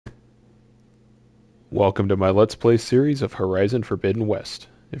Welcome to my Let's Play series of Horizon Forbidden West.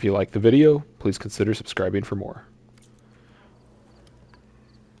 If you like the video, please consider subscribing for more.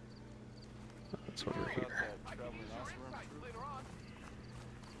 That's over here.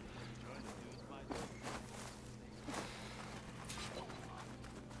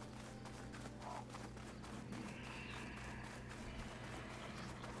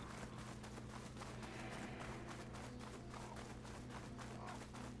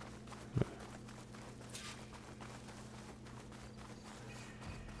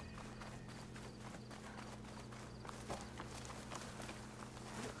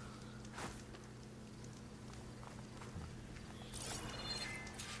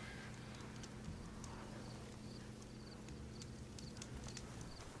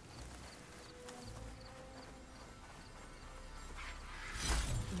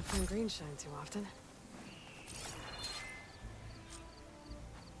 Don't green shine too often.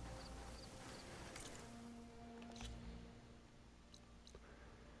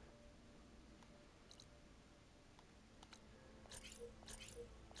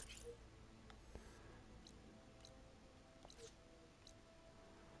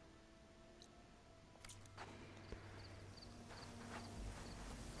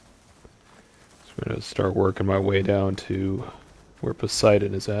 So I'm going to start working my way down to where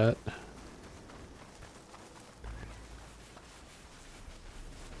Poseidon is at.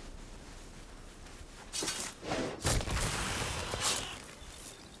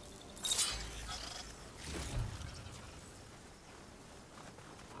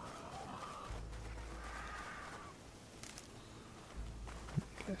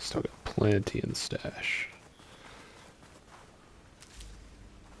 Okay, still got plenty in the stash.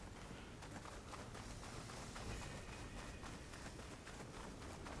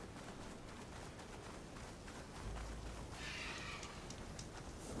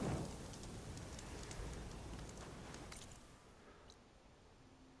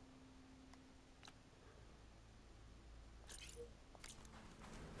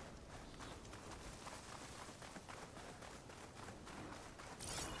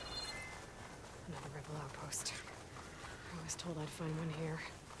 Another rebel outpost. I was told I'd find one here.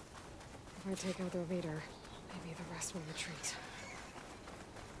 If I take out their leader, maybe the rest will retreat.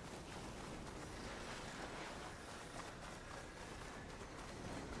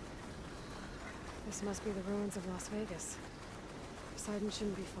 This must be the ruins of Las Vegas. Poseidon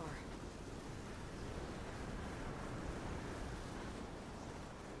shouldn't be far.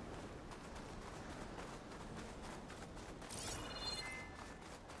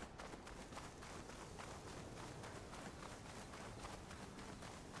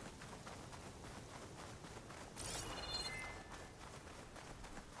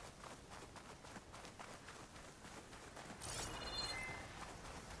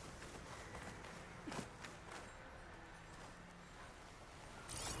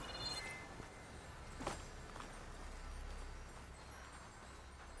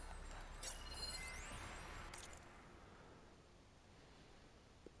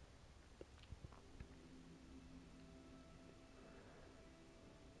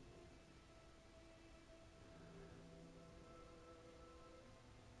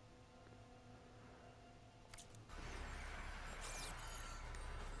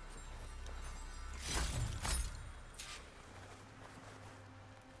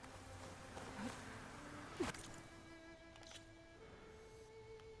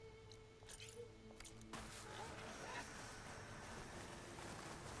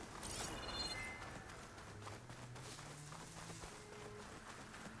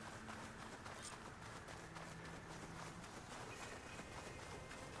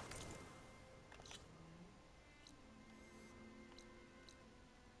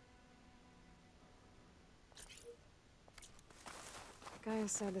 Gaia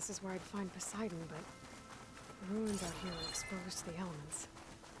said this is where I'd find Poseidon, but the ruins out here are exposed to the elements.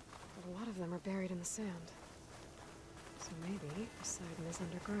 But a lot of them are buried in the sand. So maybe Poseidon is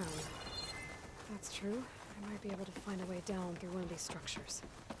underground. If that's true, I might be able to find a way down through one of these structures.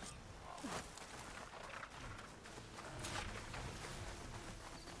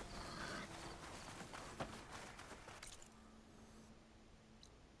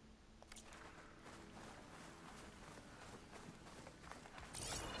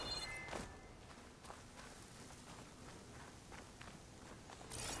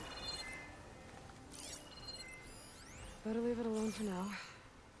 Better leave it alone for now.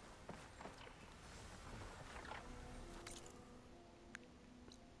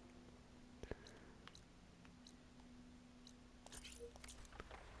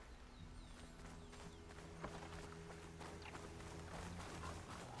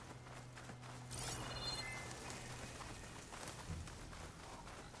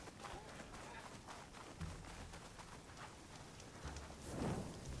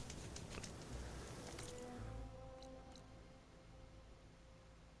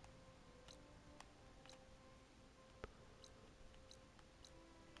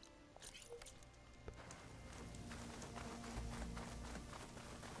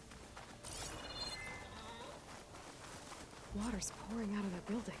 water's pouring out of that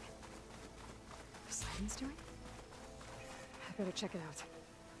building. Poseidon's doing? I better check it out.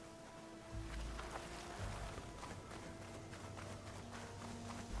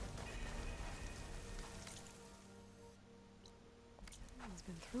 He's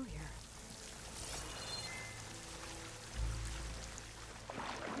been through here.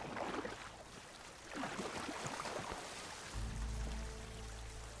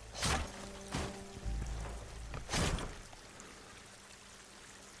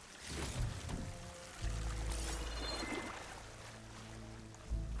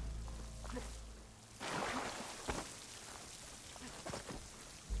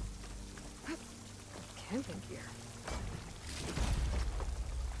 Camping gear.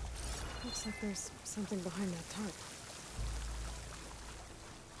 Looks like there's something behind that tarp.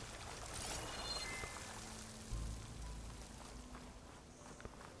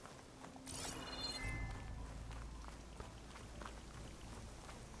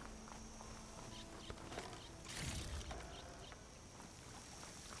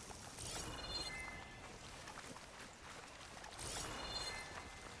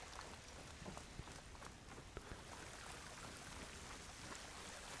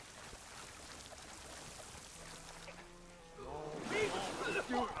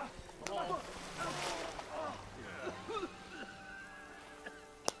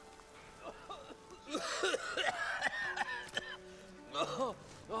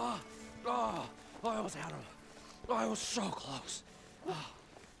 I almost had him. I was so close.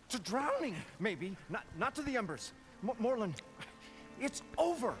 To drowning, maybe. Not to the embers. Moreland, it's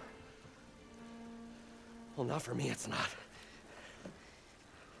over. Well, not for me, it's not.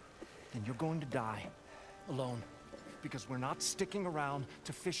 Then you're going to die. Alone. Because we're not sticking around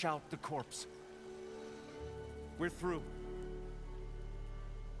to fish out the corpse. We're through.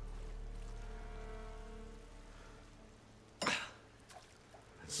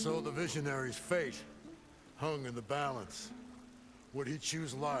 So the visionary's fate hung in the balance. Would he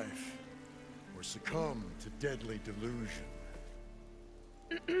choose life, or succumb to deadly delusion?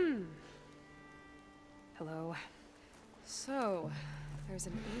 Hello. So, there's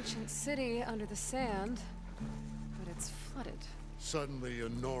an ancient city under the sand, but it's flooded. Suddenly, a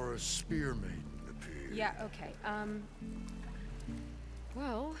Norse spear maiden appeared. Yeah, okay,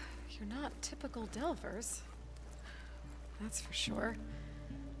 well, you're not typical Delvers. That's for sure.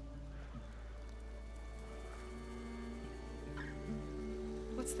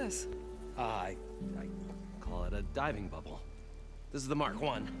 What's this? I call it a diving bubble. This is the Mark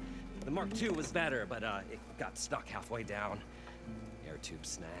 1. The Mark 2 was better, but it got stuck halfway down. Air tube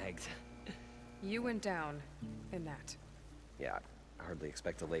snagged. You went down in that. Yeah, I hardly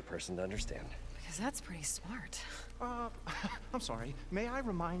expect a layperson to understand. Because that's pretty smart. I'm sorry. May I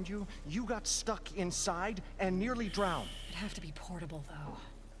remind you, you got stuck inside and nearly drowned. It'd have to be portable, though.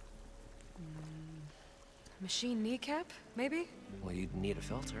 Machine kneecap, maybe? Well, you'd need a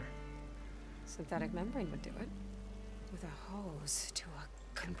filter. Synthetic membrane would do it. With a hose to a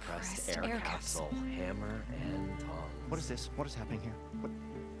compressed air air capsule. Hammer and tongs. What is this? What is happening here? What?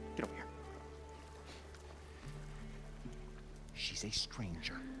 Get over here. She's a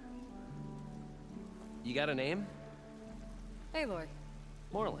stranger. You got a name? Aloy.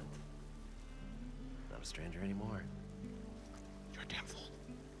 Moreland. Not a stranger anymore. You're a damn fool.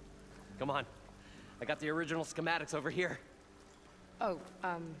 Come on. I got the original schematics over here. Oh,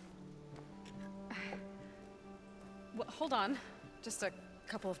 well, hold on. Just a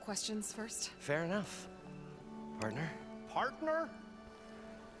couple of questions first. Fair enough, partner. Partner?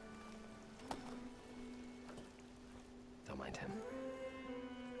 Don't mind him.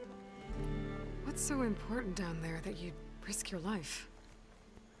 What's so important down there that you'd risk your life?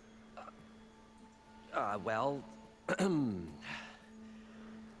 Well...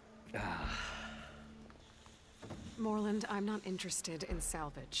 Moreland, I'm not interested in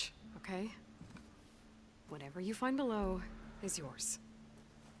salvage, okay? Whatever you find below is yours.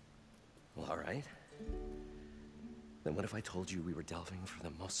 Well, all right. Then what if I told you we were delving for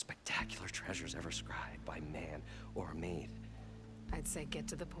the most spectacular treasures ever scribed by man or maid? I'd say get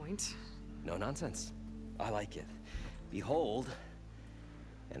to the point. No nonsense. I like it. Behold,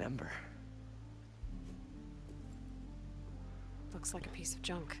 an ember. Looks like a piece of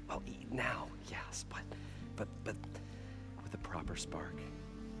junk. Well, now, yes, but with a proper spark.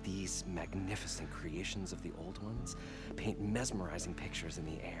 These magnificent creations of the old ones paint mesmerizing pictures in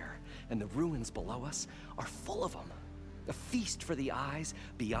the air, and the ruins below us are full of them. A feast for the eyes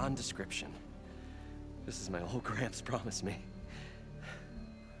beyond description. This is my old Gramps promised me.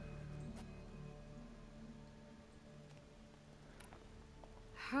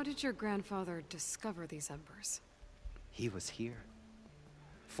 How did your grandfather discover these embers? He was here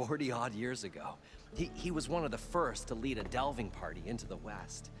 40-odd years ago. He was one of the first to lead a delving party into the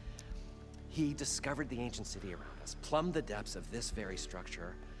West. He discovered the ancient city around us, plumbed the depths of this very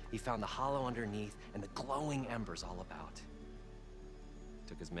structure. He found the hollow underneath and the glowing embers all about.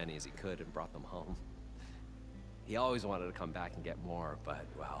 Took as many as he could and brought them home. He always wanted to come back and get more, but,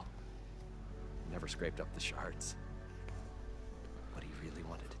 well, never scraped up the shards. What he really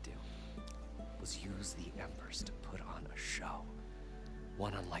wanted to do was use the embers to put on a show.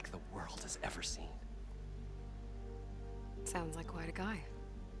 One unlike the world has ever seen. Sounds like quite a guy.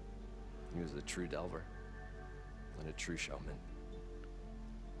 He was a true delver and a true showman.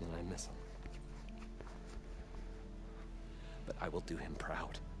 And I miss him. But I will do him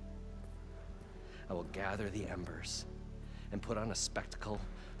proud. I will gather the embers and put on a spectacle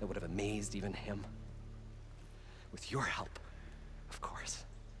that would have amazed even him. With your help, of course.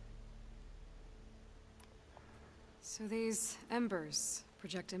 So these embers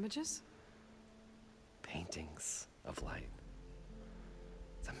project images? Paintings of light.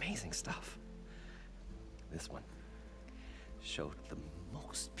 It's amazing stuff. This one showed the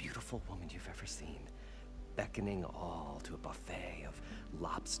most beautiful woman you've ever seen, beckoning all to a buffet of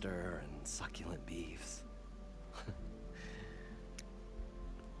lobster and succulent beefs.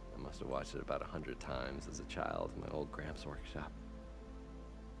 I must have watched it about 100 times as a child in my old Gramps' workshop.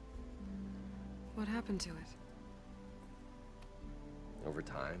 What happened to it? Over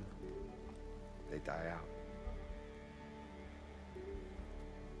time, they die out.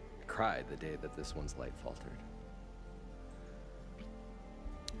 I cried the day that this one's light faltered.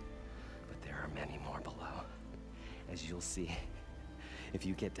 But there are many more below, as you'll see if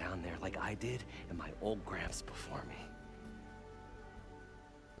you get down there like I did and my old Gramps before me.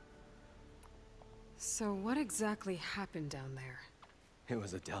 So what exactly happened down there? It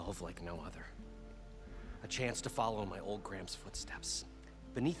was a delve like no other. A chance to follow my old Gramps' footsteps.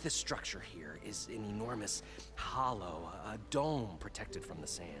 Beneath this structure here is an enormous hollow, a dome protected from the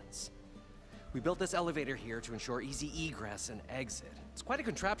sands. We built this elevator here to ensure easy egress and exit. It's quite a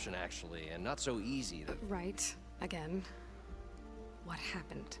contraption, actually, and not so easy to... Right. Again. What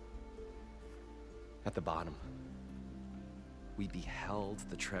happened? At the bottom, we beheld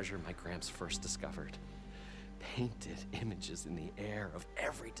the treasure my Gramps first discovered. Painted images in the air of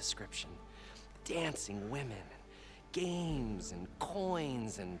every description. Dancing women, games and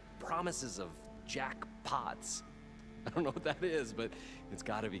coins and promises of jackpots. I don't know what that is, but it's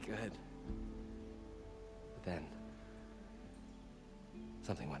gotta be good. But then,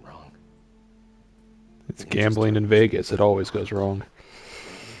 something went wrong. It's gambling in Vegas. It always goes wrong.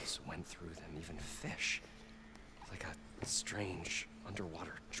 Waves went through them, even fish. It's like a strange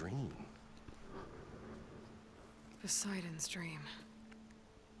underwater dream. Poseidon's dream.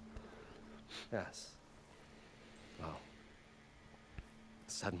 Yes. Well,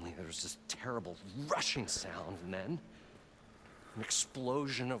 suddenly there was this terrible rushing sound, and then an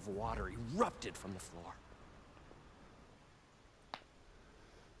explosion of water erupted from the floor.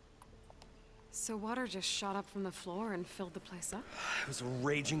 So water just shot up from the floor and filled the place up? It was a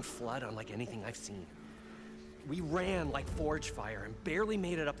raging flood unlike anything I've seen. We ran like forge fire and barely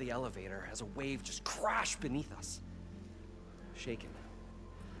made it up the elevator as a wave just crashed beneath us. Shaken,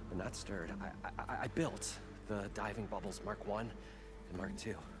 but not stirred, I built the diving bubbles Mark I and Mark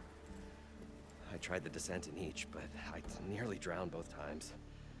II. I tried the descent in each, but I nearly drowned both times.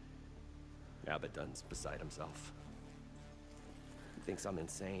 Abaddon's beside himself. He thinks I'm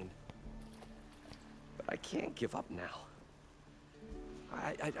insane. But I can't give up now.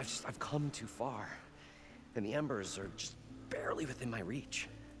 I've come too far. And the embers are just barely within my reach.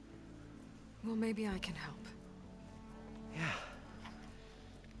 Well, maybe I can help. Yeah.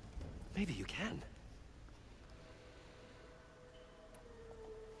 Maybe you can.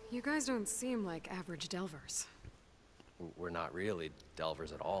 You guys don't seem like average delvers. We're not really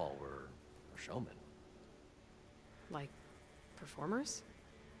delvers at all. We're showmen. Like, performers?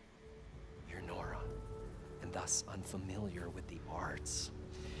 You're Nora, and thus unfamiliar with the arts.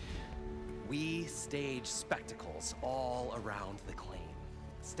 We stage spectacles all around the claim.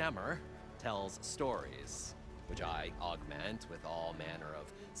 Stemmer tells stories, which I augment with all manner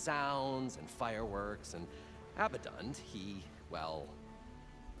of sounds and fireworks, and Abaddon, he, well...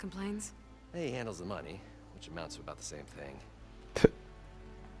 Complains? He handles the money, which amounts to about the same thing.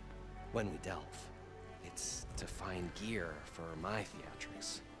 When we delve, it's to find gear for my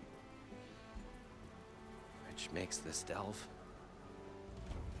theatrics. Which makes this delve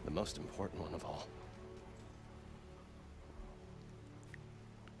the most important one of all.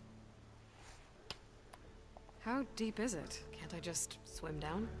 How deep is it? Can't I just swim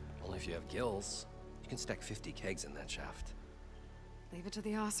down? Only if you have gills. You can stack 50 kegs in that shaft. Leave it to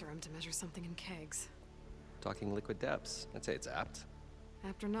the Oseram to measure something in kegs. Talking liquid depths. I'd say it's apt.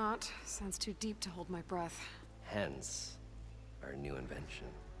 Apt or not, sounds too deep to hold my breath. Hence, our new invention.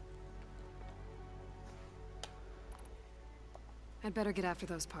 I'd better get after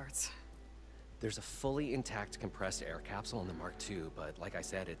those parts. There's a fully intact compressed air capsule in the Mark II, but like I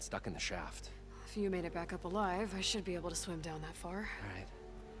said, it's stuck in the shaft. If you made it back up alive, I should be able to swim down that far. All right.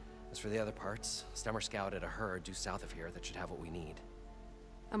 As for the other parts, Stemmer scouted a herd due south of here that should have what we need.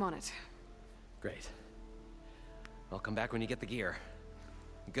 I'm on it. Great. I'll come back when you get the gear.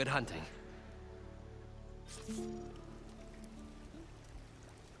 Good hunting.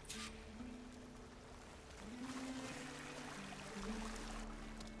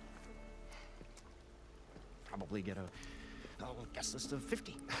 Probably get a guest list of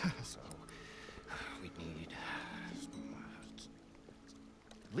 50. So we'd need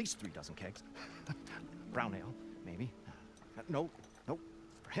at least 3 dozen kegs. Brown ale, maybe. No. For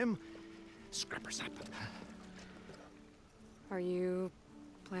him, scrapper sap. Are you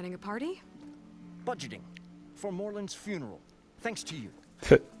planning a party? Budgeting for Moreland's funeral. Thanks to you.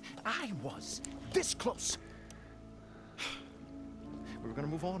 I was this close. We were gonna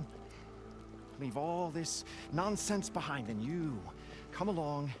move on. Leave all this nonsense behind, and you come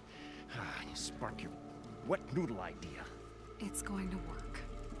along, you spark your wet noodle idea. It's going to work.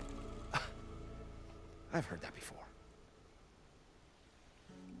 I've heard that before.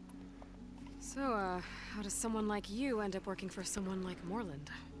 So, how does someone like you end up working for someone like Moreland?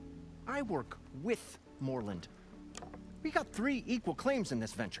 I work with Moreland. We got 3 equal claims in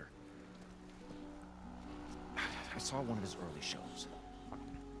this venture. I saw one of his early shows.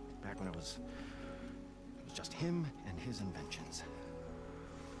 Back when it was just him and his inventions.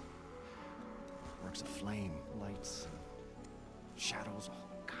 Works of flame, lights, shadows,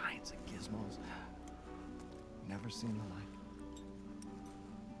 all kinds of gizmos. Never seen the like.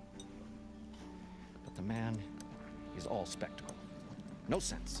 But the man is all spectacle. No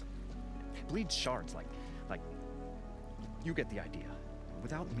sense. Bleeds shards like you get the idea.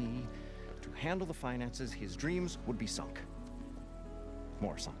 Without me to handle the finances, his dreams would be sunk.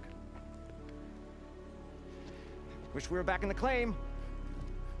 More sunk. Wish we were back in the claim.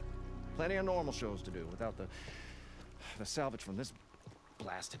 Plenty of normal shows to do without the salvage from this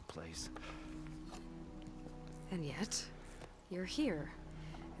blasted place. And yet, you're here,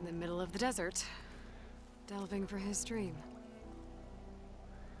 in the middle of the desert, delving for his dream.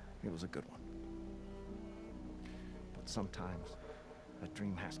 It was a good one. But sometimes, that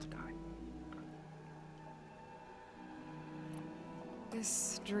dream has to die.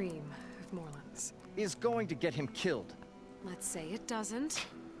 This dream of Moreland's. Is going to get him killed. Let's say it doesn't.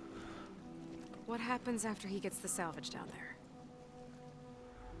 What happens after he gets the salvage down there?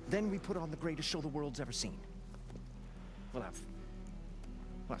 Then we put on the greatest show the world's ever seen. We'll have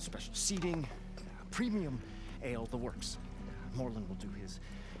special seating, premium ale, the works. Moreland will do his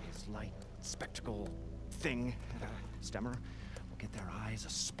light spectacle thing. Stemmer will get their eyes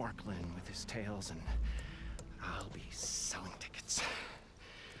a-sparkling with his tales, and I'll be selling tickets.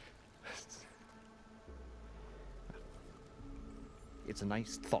 It's a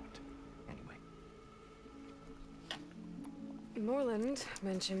nice thought, anyway. Moreland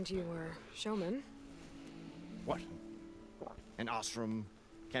mentioned you were showman. What? An ostrom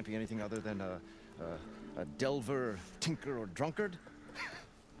can't be anything other than a delver, tinker, or drunkard?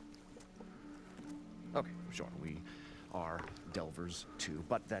 Okay, sure, we are delvers too,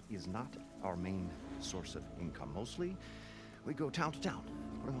 but that is not our main source of income. Mostly, we go town to town,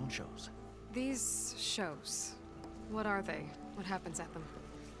 putting on shows. These shows, what are they? What happens at them?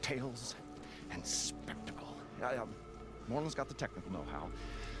 Tales and spectacle. Moreland's got the technical know-how.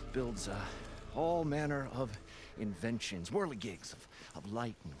 Builds all manner of inventions, whirligigs of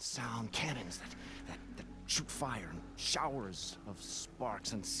light and sound, cannons that shoot fire, and showers of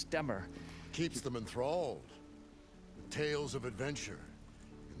sparks, and Stemmer Keeps them enthralled. Tales of adventure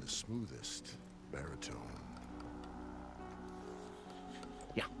in the smoothest baritone.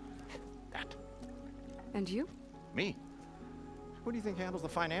 Yeah, that. And you? Me? What do you think handles the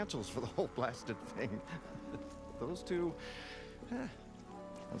financials for the whole blasted thing? Those two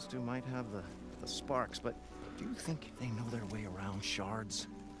might have the sparks, but do you think they know their way around shards?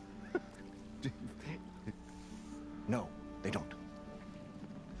 No, they don't.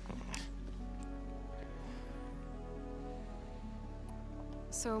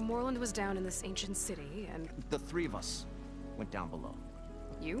 So Moreland was down in this ancient city, and... The 3 of us went down below.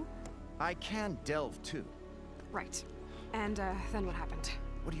 You? I can delve too. Right. And, then what happened?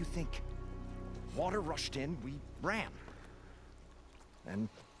 What do you think? Water rushed in, we ran. And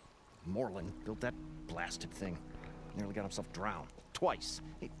Moreland built that blasted thing. Nearly got himself drowned. Twice.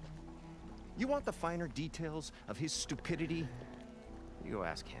 Hey, you want the finer details of his stupidity? You go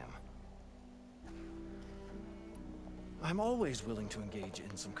ask him. I'm always willing to engage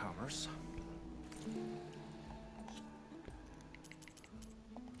in some commerce.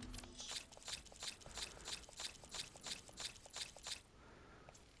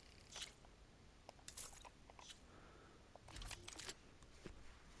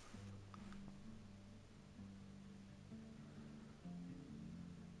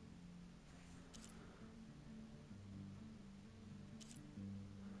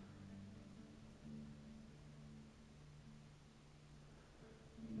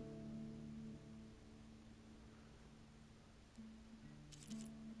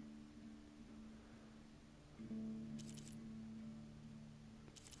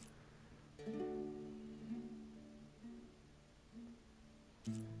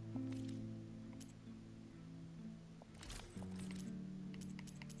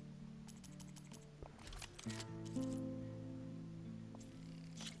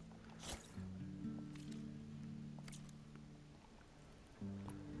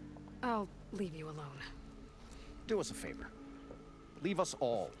 I'll leave you alone. Do us a favor. Leave us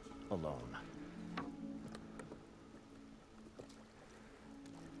all alone.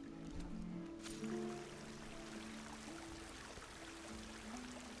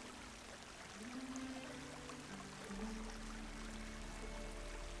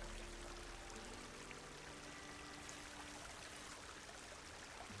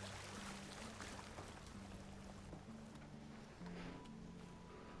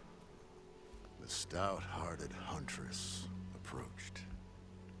 The stout-hearted huntress approached.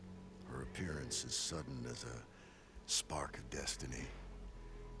 Her appearance as sudden as a spark of destiny,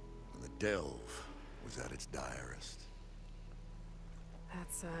 when the delve was at its direst.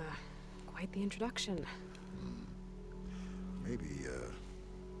 That's, quite the introduction. Maybe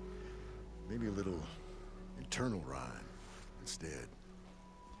a little internal rhyme instead.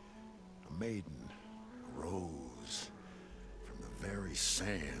 A maiden arose from the very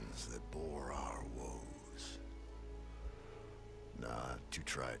sands that bore our woes. Nah, too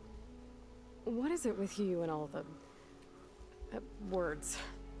trite. What is it with you and all the... words?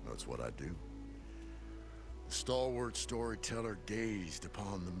 That's what I do. The stalwart storyteller gazed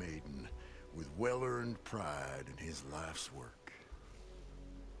upon the maiden with well-earned pride in his life's work.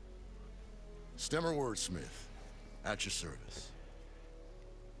 Stemmer wordsmith, at your service.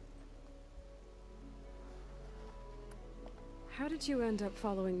 How did you end up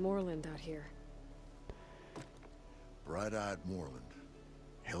following Moreland out here? Bright-eyed Moreland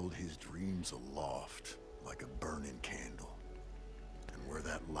held his dreams aloft like a burning candle. And where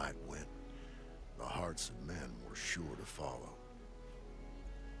that light went, the hearts of men were sure to follow.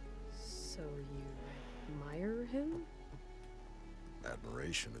 So you admire him?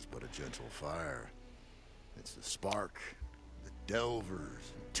 Admiration is but a gentle fire. It's the spark that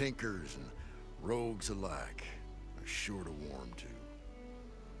delvers and tinkers and rogues alike are sure to warm to.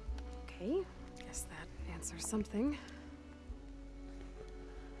 Okay, guess that answers something.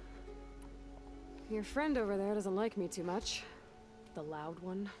 Your friend over there doesn't like me too much. The loud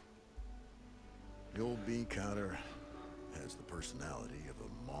one. The old bean counter has the personality of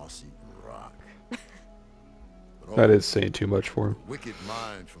a moss-eaten rock. But That is saying too much for him. wicked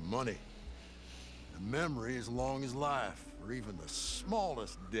mind for money. A memory as long as life, or even the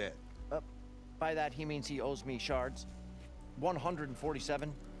smallest debt. By that, he means he owes me shards.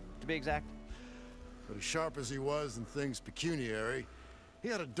 147, to be exact. But as sharp as he was in things pecuniary, he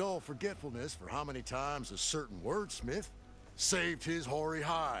had a dull forgetfulness for how many times a certain wordsmith saved his hoary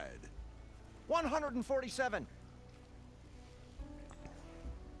hide. 147.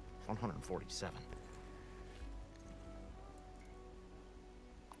 147.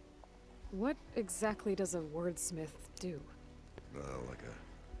 What exactly does a wordsmith do? Like a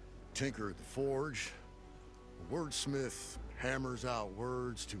tinker at the forge, a wordsmith hammers out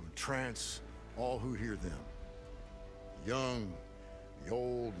words to entrance all who hear them. The young, the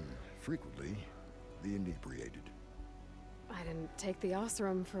old, and frequently the inebriated. I didn't take the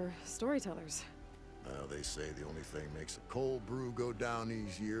Osram for storytellers. Well, they say the only thing makes a cold brew go down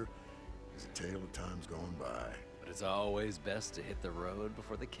easier is a tale of times gone by. But it's always best to hit the road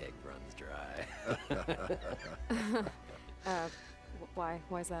before the keg runs dry. Why?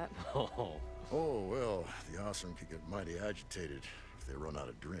 Why's that? Oh, Oh, well, the Osram could get mighty agitated if they run out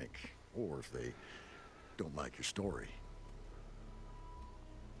of drink, or if they don't like your story.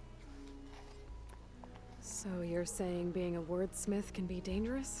 So you're saying being a wordsmith can be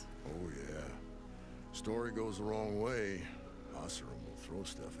dangerous? Oh, yeah. Story goes the wrong way, Osram will throw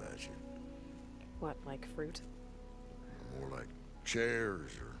stuff at you. What, like fruit? More like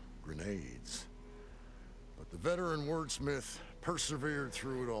chairs or grenades. But the veteran wordsmith persevered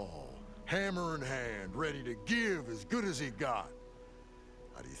through it all, hammer in hand, ready to give as good as he got.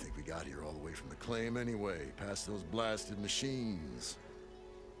 How do you think we got here all the way from the claim anyway, past those blasted machines?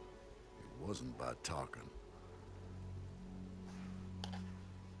 It wasn't by talking.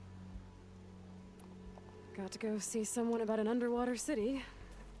 Got to go see someone about an underwater city.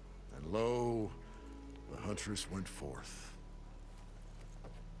 And lo, the huntress went forth.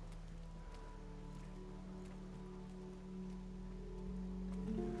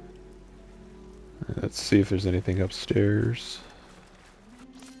 Let's see if there's anything upstairs.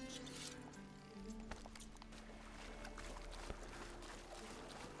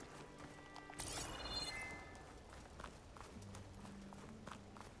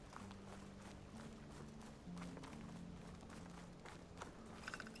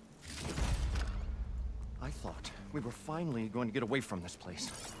 I thought we were finally going to get away from this place.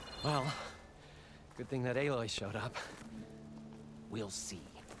 Well, good thing that Aloy showed up. We'll see.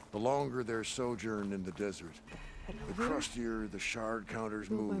 The longer their sojourn in the desert, the crustier the shard counters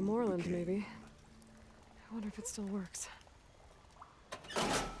Built move. by Moreland, became. maybe. I wonder if it still works.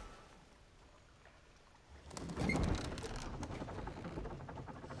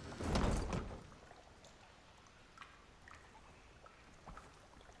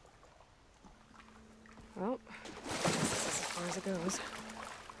 Well, this is as far as it goes.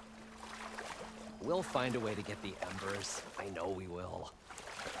 We'll find a way to get the embers. I know we will.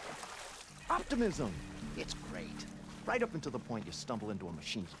 Optimism! It's great. Right up until the point you stumble into a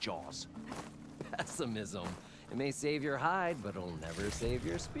machine's jaws. Pessimism. It may save your hide, but it'll never save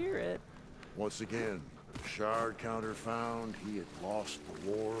your spirit. Once again, the shard counter found he had lost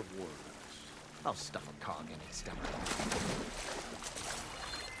the war of words. I'll stuff a cog in his stomach.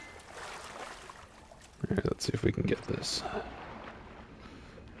 Alright, let's see if we can get this.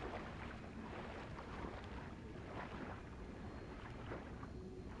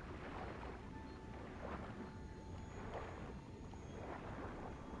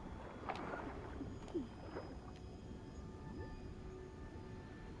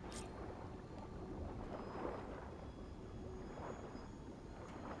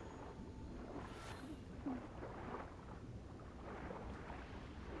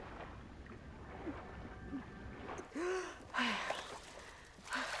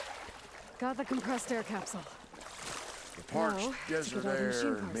 Got the compressed air capsule. The parched Now, to desert get all the machine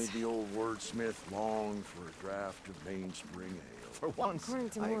air parts. made the old wordsmith long for a draught of mainspring ale. For once, According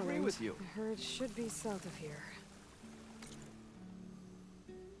to I Moreland, agree with you. the herd should be south of here.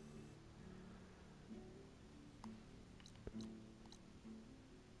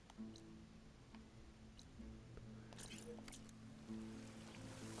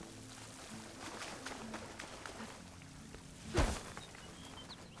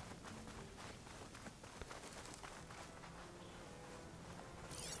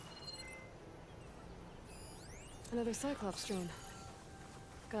 Another Cyclops drone.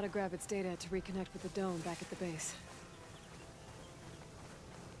 Gotta grab its data to reconnect with the dome back at the base.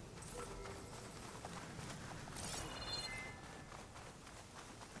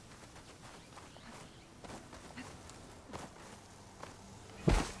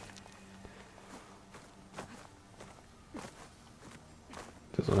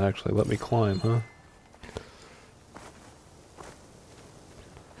 Doesn't actually let me climb, huh?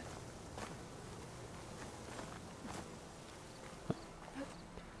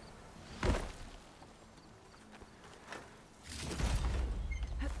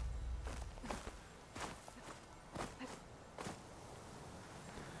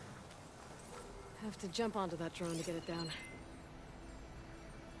 Have to jump onto that drone to get it down.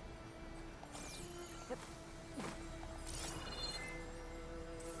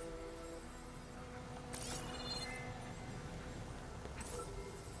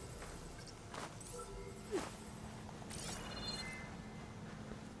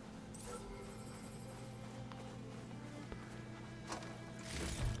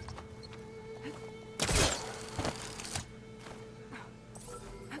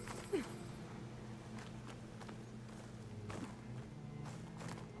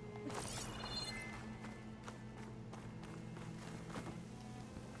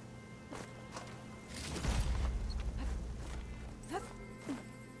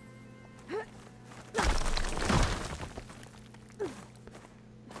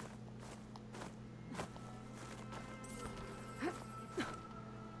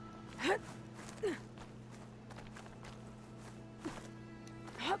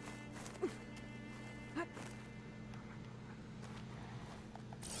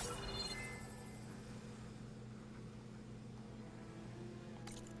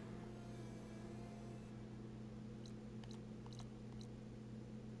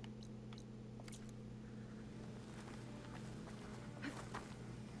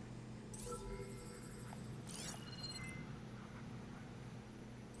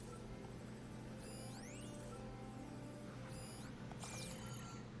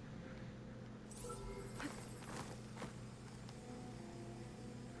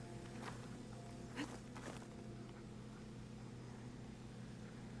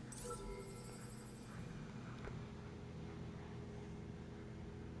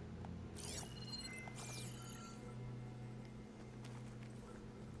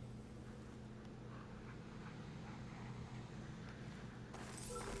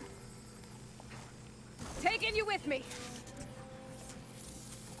 taking you with me.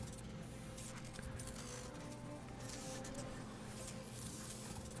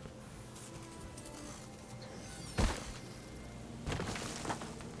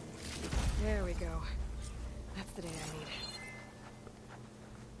 There we go. That's the day I need.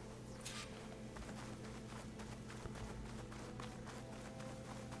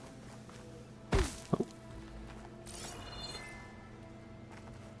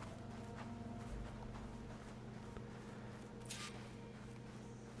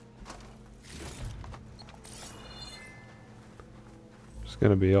 There's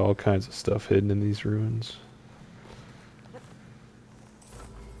gonna be all kinds of stuff hidden in these ruins.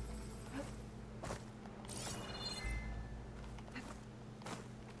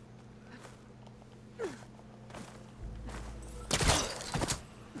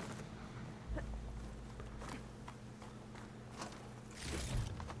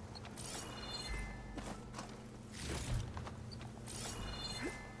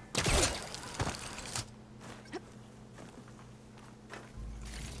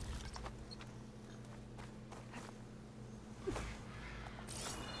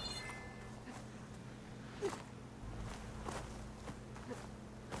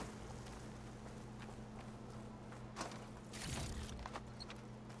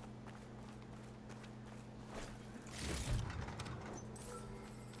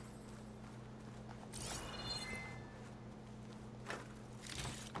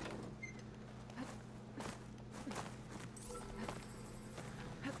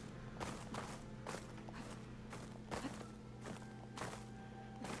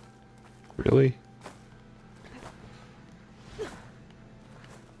 Really?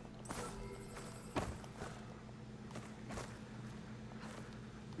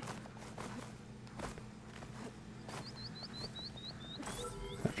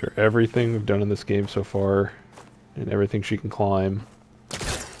 After everything we've done in this game so far, and everything she can climb,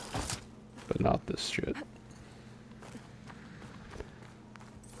 but not this shit.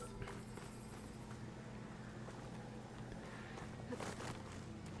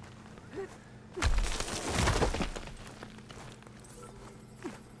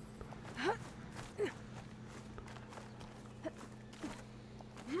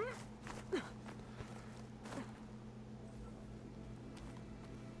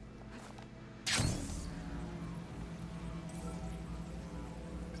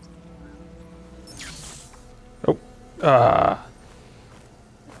 Oh, ah.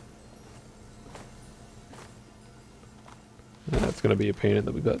 That's gonna be a pain in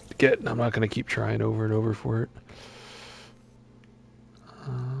the butt to get, and I'm not gonna keep trying over and over for it.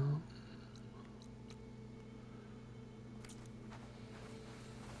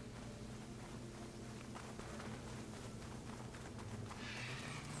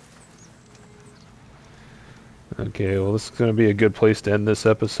 Okay, well, this is going to be a good place to end this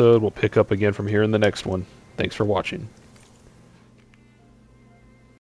episode. We'll pick up again from here in the next one. Thanks for watching.